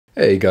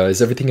Hey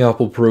guys, Everything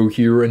Apple Pro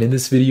here, and in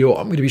this video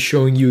I'm going to be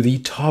showing you the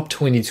top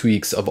 20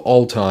 tweaks of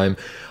all time.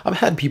 I've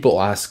had people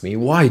ask me,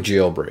 why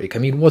jailbreak? I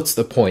mean, what's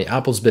the point?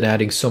 Apple's been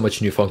adding so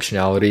much new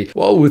functionality.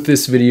 Well, with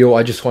this video,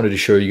 I just wanted to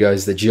show you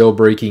guys that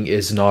jailbreaking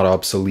is not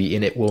obsolete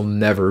and it will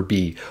never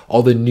be.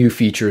 All the new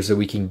features that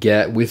we can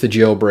get with the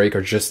jailbreak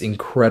are just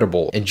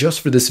incredible. And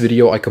just for this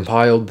video, I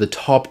compiled the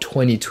top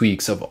 20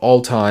 tweaks of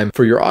all time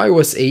for your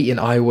iOS 8 and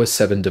iOS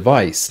 7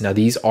 device. Now,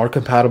 these are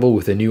compatible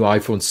with the new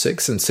iPhone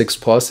 6 and 6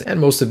 Plus, and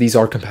most of these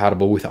are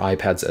compatible with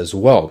iPads as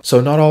well.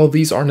 So not all of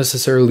these are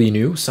necessarily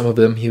new. Some of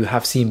them you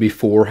have seen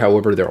before.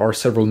 However, there are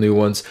several new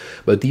ones,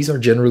 but these are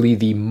generally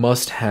the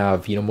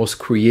must-have, most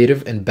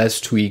creative and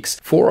best tweaks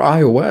for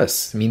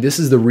iOS. I mean, this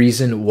is the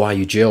reason why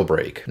you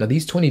jailbreak. Now,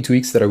 these 20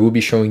 tweaks that I will be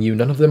showing you,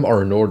 none of them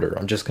are in order.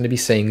 I'm just going to be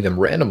saying them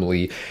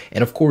randomly.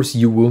 And of course,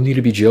 you will need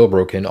to be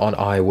jailbroken on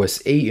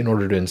iOS 8 in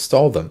order to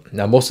install them.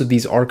 Now, most of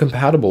these are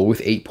compatible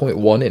with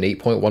 8.1 and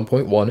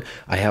 8.1.1.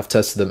 I have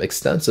tested them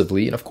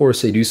extensively. And of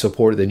course, they do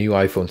support the new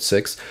iPhone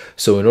 6.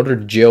 So in order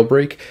to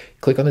jailbreak,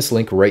 click on this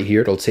link right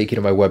here. It'll take you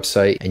to my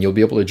website and you'll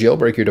be able to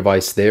jailbreak your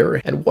device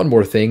there. And one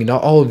more thing,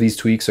 not all of these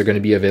tweaks are going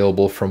to be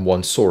available from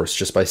one source.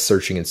 Just by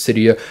searching in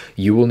Cydia,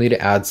 you will need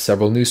to add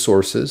several new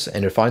sources.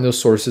 And to find those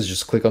sources,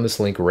 just click on this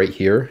link right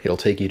here. It'll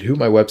take you to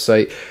my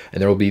website and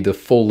there will be the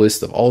full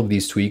list of all of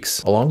these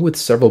tweaks, along with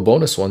several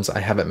bonus ones I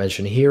haven't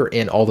mentioned here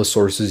and all the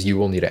sources you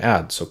will need to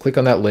add. So click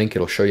on that link.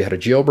 It'll show you how to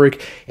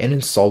jailbreak and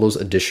install those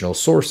additional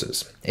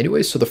sources.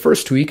 Anyway, so the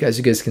first tweak, as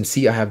you guys can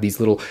see, I have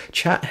these little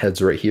chat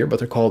heads right here, but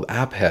they're called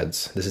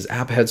Appheads. This is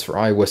Appheads for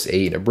iOS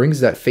 8, and it brings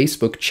that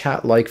Facebook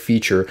chat-like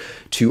feature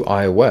to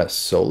iOS.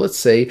 So let's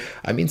say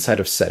I'm inside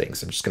of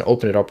settings. I'm just going to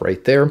open it up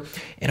right there,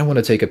 and I want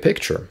to take a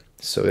picture.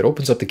 So it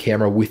opens up the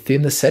camera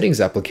within the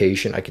settings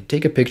application. I can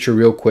take a picture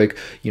real quick,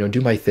 do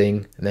my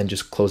thing, and then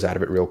just close out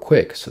of it real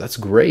quick. So that's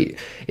great.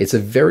 It's a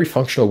very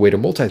functional way to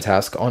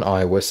multitask on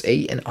iOS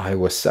 8 and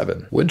iOS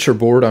 7.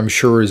 Winterboard, I'm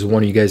sure, is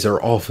one you guys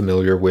are all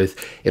familiar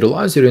with. It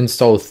allows you to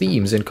install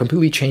themes and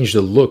completely change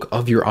the look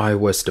of your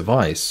iOS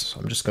device.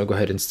 So I'm just going to go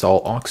ahead and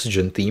install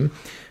Oxygen theme.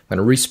 I'm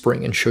going to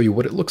respring and show you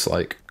what it looks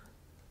like.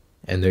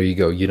 And there you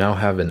go. You now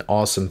have an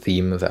awesome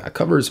theme that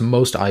covers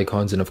most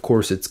icons, and of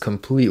course it's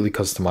completely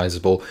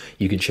customizable.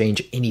 You can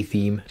change any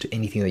theme to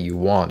anything that you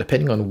want,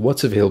 depending on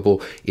what's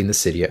available in the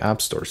Cydia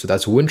App Store. So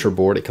that's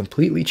Winterboard. It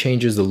completely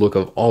changes the look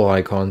of all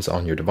icons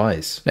on your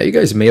device. Now, you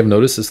guys may have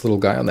noticed this little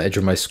guy on the edge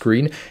of my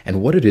screen,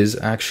 and what it is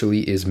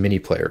actually is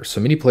ManyPlayer.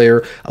 So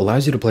ManyPlayer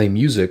allows you to play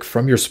music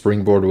from your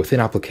springboard within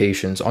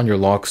applications on your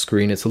lock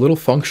screen. It's a little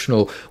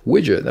functional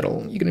widget that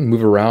you can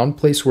move around,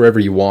 place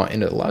wherever you want,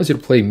 and it allows you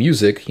to play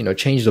music,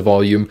 change the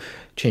volume,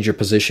 change your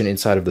position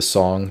inside of the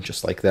song,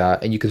 just like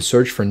that. And you can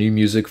search for new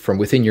music from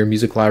within your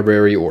music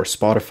library or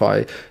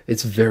Spotify.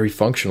 It's very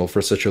functional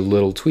for such a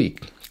little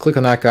tweak. Click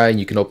on that guy and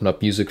you can open up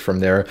music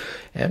from there.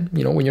 And,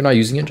 when you're not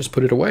using it, just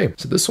put it away.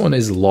 So this one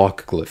is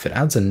LockCliff. It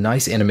adds a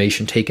nice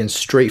animation taken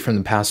straight from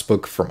the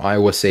passbook from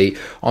iOS 8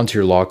 onto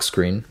your lock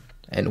screen.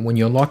 And when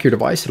you unlock your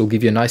device, it'll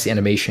give you a nice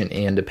animation,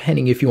 and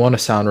depending if you want a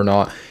sound or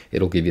not,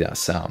 it'll give you that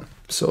sound.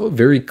 So a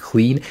very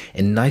clean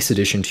and nice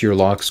addition to your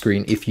lock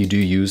screen if you do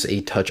use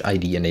a Touch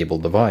ID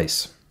enabled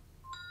device.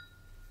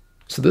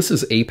 So this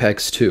is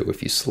Apex 2.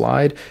 If you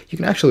slide, you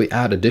can actually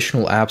add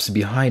additional apps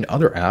behind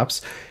other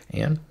apps,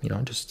 and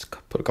just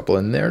put a couple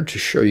in there to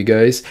show you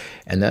guys,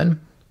 and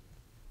then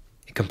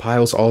it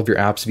compiles all of your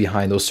apps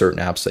behind those certain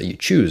apps that you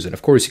choose. And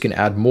of course, you can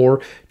add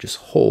more. Just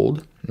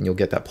hold and you'll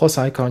get that plus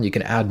icon. You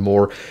can add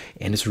more,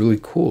 and it's really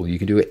cool. You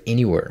can do it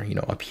anywhere.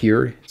 Up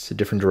here, it's a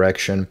different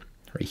direction.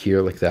 Right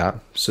here like that.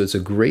 So it's a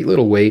great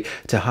little way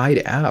to hide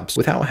apps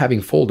without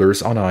having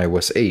folders on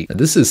iOS 8. Now,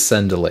 this is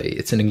SinDelay.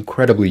 It's an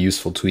incredibly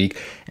useful tweak,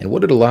 and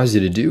what it allows you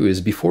to do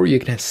is before you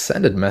can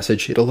send a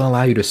message, it'll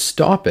allow you to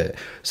stop it.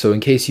 So in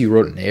case you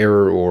wrote an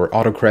error or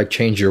autocorrect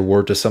changed your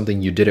word to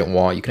something you didn't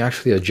want, you can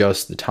actually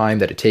adjust the time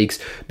that it takes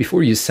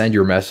before you send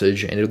your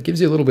message, and it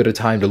gives you a little bit of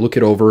time to look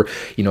it over,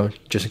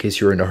 just in case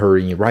you're in a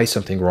hurry and you write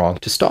something wrong,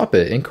 to stop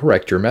it and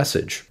correct your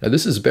message. Now,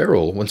 this is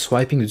Barrel. When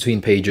swiping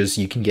between pages,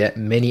 you can get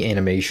many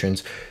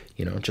animations,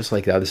 just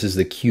like that. This is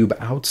the cube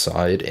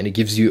outside, and it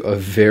gives you a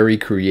very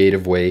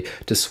creative way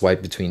to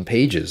swipe between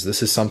pages.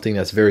 This is something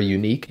that's very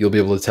unique. You'll be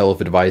able to tell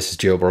if a device is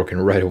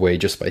jailbroken right away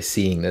just by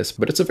seeing this,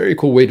 but it's a very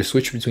cool way to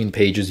switch between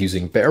pages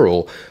using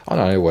Barrel on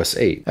iOS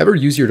 8. Ever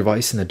use your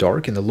device in the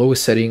dark and the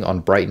lowest setting on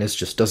brightness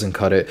just doesn't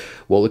cut it?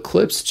 Well,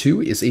 Eclipse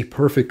 2 is a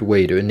perfect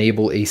way to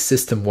enable a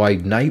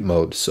system-wide night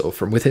mode. So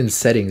from within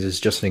settings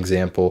is just an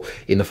example.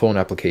 In the phone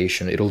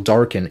application, it'll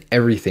darken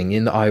everything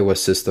in the iOS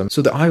system,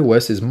 so the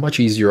iOS is much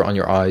easier on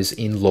your eyes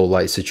in low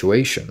light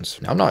situations.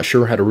 Now, I'm not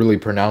sure how to really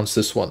pronounce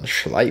this one,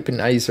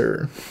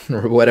 Schleipenizer,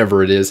 or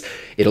whatever it is.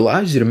 It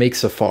allows you to make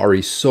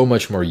Safari so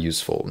much more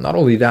useful. Not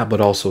only that,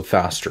 but also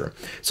faster.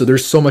 So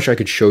there's so much I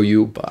could show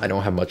you, but I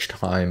don't have much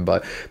time,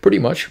 but pretty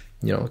much,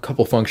 a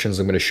couple functions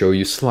I'm going to show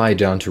you. Slide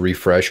down to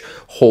refresh,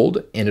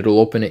 hold, and it'll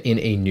open it in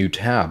a new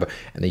tab.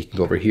 And then you can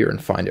go over here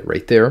and find it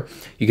right there.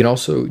 You can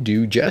also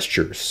do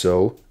gestures.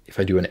 So if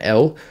I do an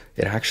L,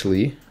 it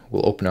actually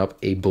will open up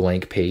a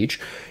blank page,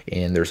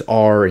 and there's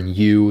R and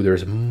U,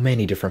 there's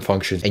many different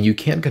functions, and you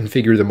can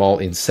configure them all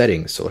in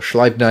settings. So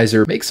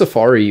Schleifnizer makes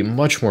Safari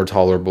much more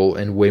tolerable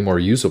and way more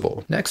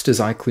usable. Next is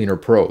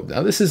iCleaner Pro.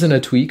 Now this isn't a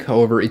tweak,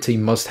 however, it's a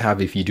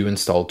must-have if you do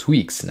install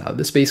tweaks. Now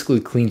this basically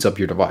cleans up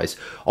your device.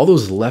 All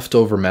those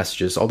leftover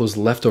messages, all those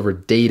leftover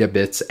data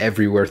bits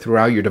everywhere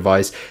throughout your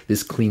device,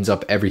 this cleans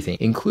up everything,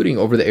 including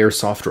over-the-air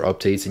software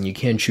updates, and you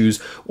can choose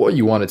what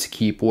you want it to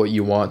keep, what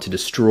you want to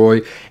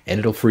destroy, and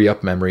it'll free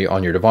up memory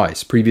on your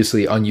device.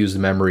 Previously unused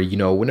memory,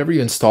 whenever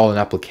you install an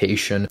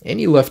application,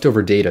 any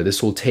leftover data,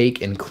 this will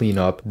take and clean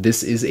up.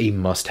 This is a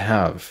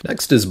must-have.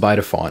 Next is By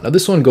Font. Now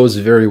this one goes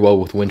very well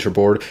with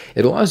Winterboard.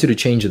 It allows you to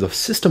change the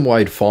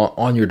system-wide font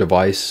on your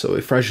device, so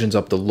it freshens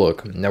up the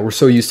look. Now we're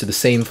so used to the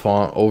same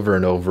font over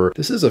and over.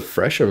 This is a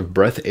fresh of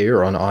breath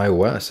air on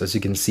iOS. As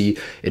you can see,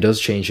 it does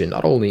change it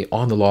not only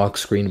on the lock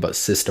screen, but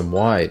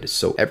system-wide.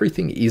 So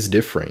everything is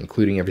different,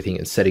 including everything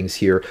in settings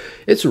here.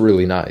 It's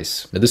really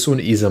nice. Now this one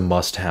is a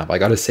must-have. I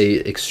gotta say,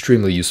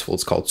 extremely useful.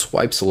 It's called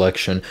Swipe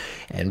Selection,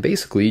 and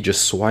basically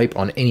just swipe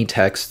on any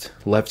text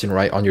left and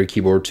right on your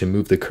keyboard to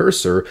move the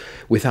cursor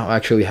without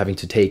actually having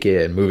to take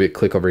it and move it,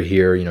 click over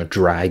here,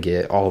 drag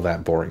it, all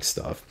that boring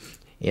stuff.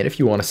 And if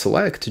you want to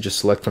select, just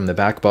select from the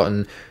back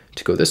button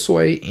to go this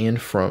way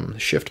and from the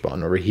shift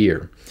button over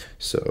here.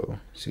 So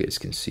as you guys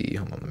can see,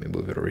 hold on, let me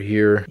move it over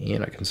here,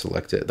 and I can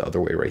select it the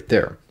other way right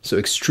there. So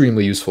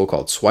extremely useful,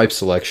 called Swipe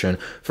Selection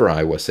for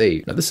iOS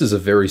 8. Now this is a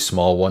very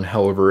small one,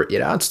 however,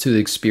 it adds to the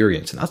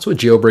experience, and that's what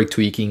jailbreak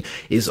tweaking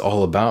is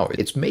all about.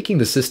 It's making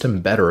the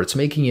system better, it's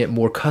making it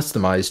more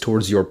customized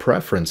towards your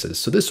preferences.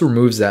 So this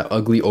removes that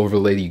ugly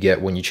overlay you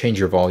get when you change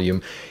your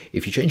volume.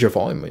 If you change your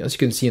volume, as you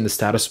can see in the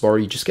status bar,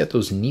 you just get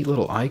those neat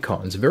little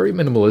icons. Very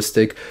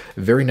minimalistic,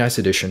 very nice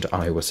addition to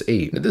iOS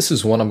 8. Now, this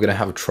is one I'm going to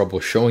have trouble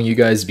showing you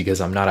guys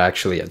because I'm not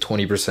actually at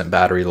 20%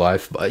 battery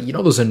life, but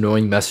those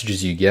annoying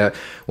messages you get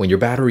when your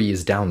battery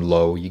is down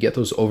low, you get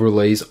those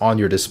overlays on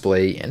your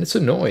display, and it's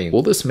annoying.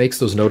 Well, this makes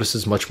those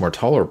notices much more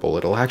tolerable.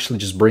 It'll actually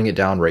just bring it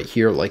down right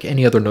here like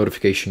any other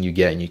notification you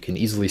get, and you can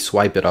easily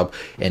swipe it up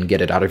and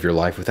get it out of your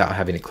life without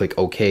having to click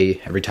OK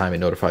every time it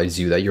notifies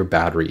you that your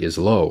battery is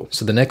low.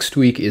 So the next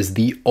tweak is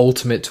the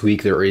ultimate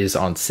tweak there is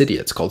on Cydia.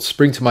 It's called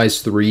Spring to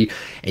Mize 3,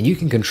 and you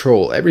can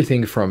control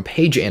everything from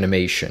page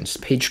animations,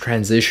 page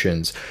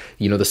transitions,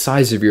 the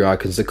size of your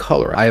icons, the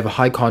color. I have a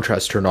high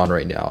contrast turned on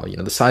right now.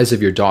 The size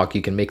of your dock,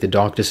 you can make the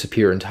dock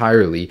disappear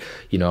entirely.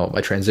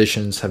 My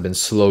transitions have been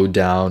slowed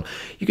down.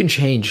 You can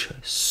change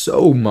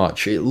so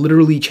much. It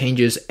literally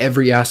changes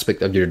every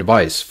aspect of your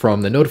device,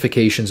 from the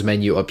notifications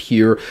menu up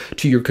here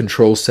to your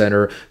control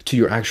center to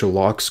your actual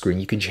lock screen.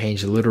 You can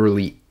change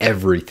literally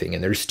everything,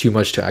 and there's too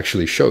much to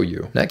actually show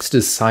you. Next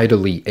is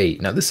Seidel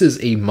E8. Now this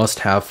is a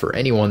must-have for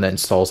anyone that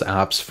installs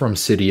apps from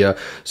Cydia.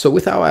 So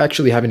without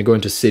actually having to go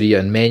into Cydia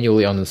and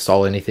manually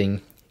uninstall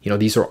anything,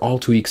 these are all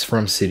tweaks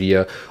from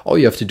Cydia. All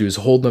you have to do is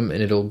hold them,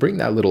 and it'll bring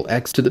that little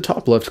X to the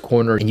top left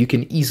corner, and you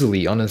can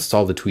easily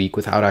uninstall the tweak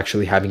without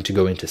actually having to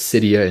go into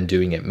Cydia and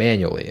doing it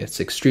manually. It's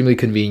extremely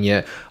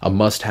convenient, a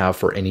must-have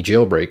for any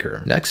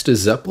jailbreaker. Next is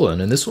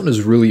Zeppelin, and this one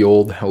is really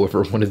old,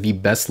 however, one of the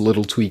best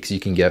little tweaks you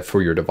can get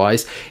for your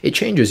device. It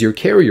changes your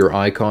carrier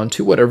icon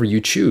to whatever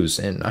you choose,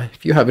 and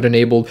if you have it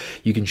enabled,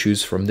 you can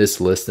choose from this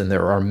list, and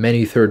there are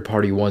many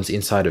third-party ones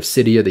inside of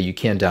Cydia that you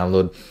can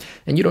download.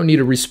 And you don't need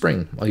a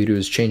respring. All you do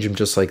is change them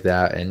just like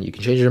that, and you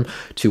can change them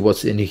to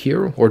what's in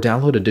here or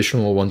download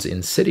additional ones in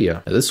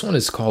Cydia. Now, this one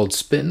is called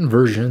Spin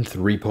version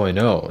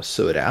 3.0,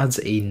 so it adds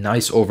a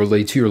nice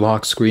overlay to your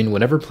lock screen.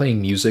 Whenever playing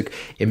music,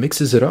 it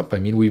mixes it up. I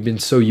mean, we've been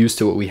so used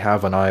to what we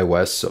have on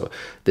iOS, so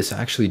this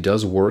actually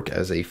does work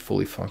as a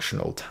fully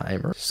functional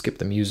timer. Skip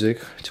the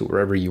music to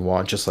wherever you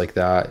want, just like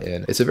that,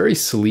 and it's a very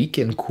sleek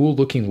and cool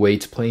looking way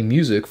to play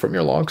music from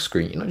your lock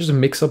screen. Just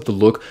mix up the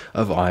look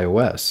of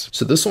iOS.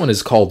 So this one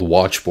is called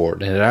WatchBoard,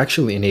 and it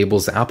actually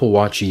enables the Apple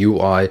Watch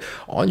UI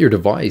on your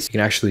device. You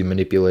can actually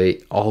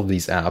manipulate all of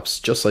these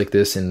apps just like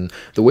this in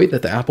the way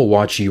that the Apple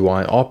Watch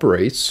UI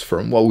operates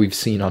from what we've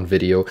seen on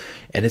video,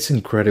 and it's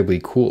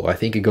incredibly cool. I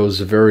think it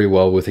goes very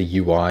well with a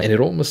UI, and it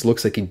almost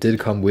looks like it did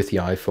come with the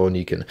iPhone.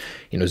 You can,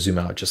 zoom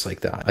out just like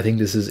that. I think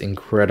this is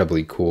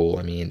incredibly cool.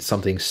 I mean,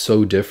 something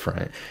so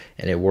different,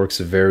 and it works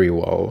very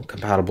well,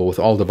 compatible with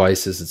all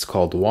devices. It's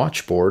called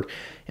WatchBoard,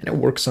 and it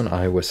works on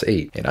iOS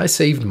 8. And I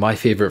saved my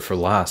favorite for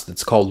last.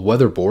 It's called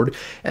WeatherBoard,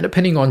 and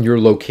depending on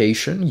your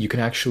location, you can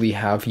actually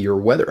have your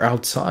weather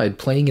outside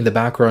playing in the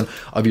background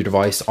of your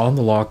device on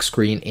the lock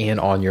screen and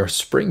on your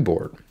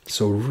springboard.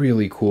 So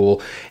really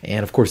cool.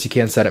 And of course, you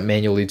can set it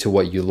manually to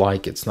what you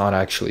like. It's not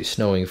actually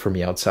snowing for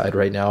me outside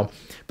right now,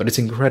 but it's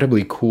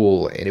incredibly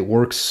cool, and it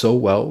works so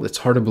well. It's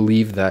hard to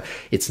believe that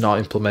it's not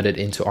implemented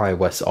into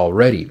iOS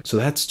already. So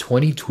that's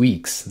 20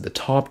 tweaks, the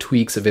top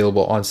tweaks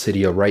available on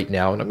Cydia right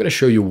now. And I'm going to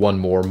show you one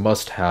more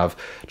must-have,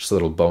 just a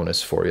little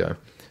bonus for you.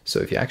 So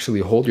if you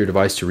actually hold your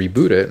device to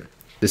reboot it,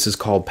 this is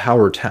called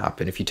PowerTap,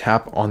 and if you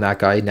tap on that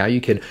guy, now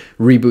you can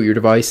reboot your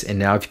device, and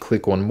now if you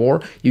click one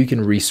more, you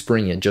can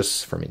respring it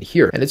just from in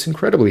here. And it's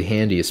incredibly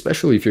handy,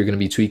 especially if you're going to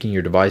be tweaking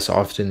your device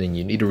often and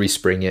you need to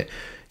respring it.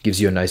 Gives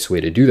you a nice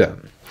way to do that.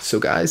 So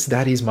guys,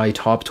 that is my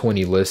top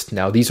 20 list.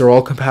 Now these are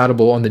all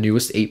compatible on the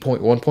newest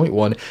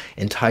 8.1.1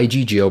 and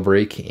TaiG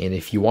Jailbreak, and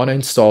if you want to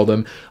install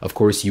them, of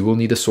course you will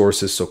need the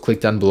sources, so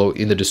click down below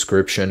in the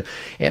description,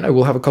 and I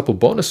will have a couple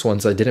bonus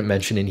ones I didn't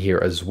mention in here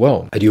as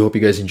well. I do hope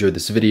you guys enjoyed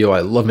this video.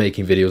 I love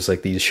making videos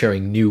like these,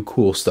 sharing new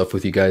cool stuff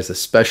with you guys,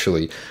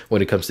 especially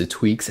when it comes to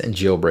tweaks and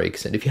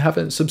jailbreaks. And if you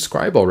haven't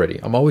subscribed already,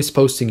 I'm always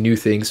posting new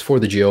things for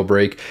the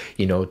jailbreak,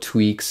 you know,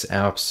 tweaks,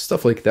 apps,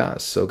 stuff like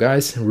that. So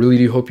guys, I really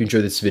do hope you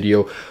enjoyed this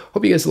video.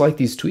 Hope you guys like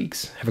these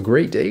tweaks. Have a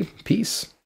great day. Peace.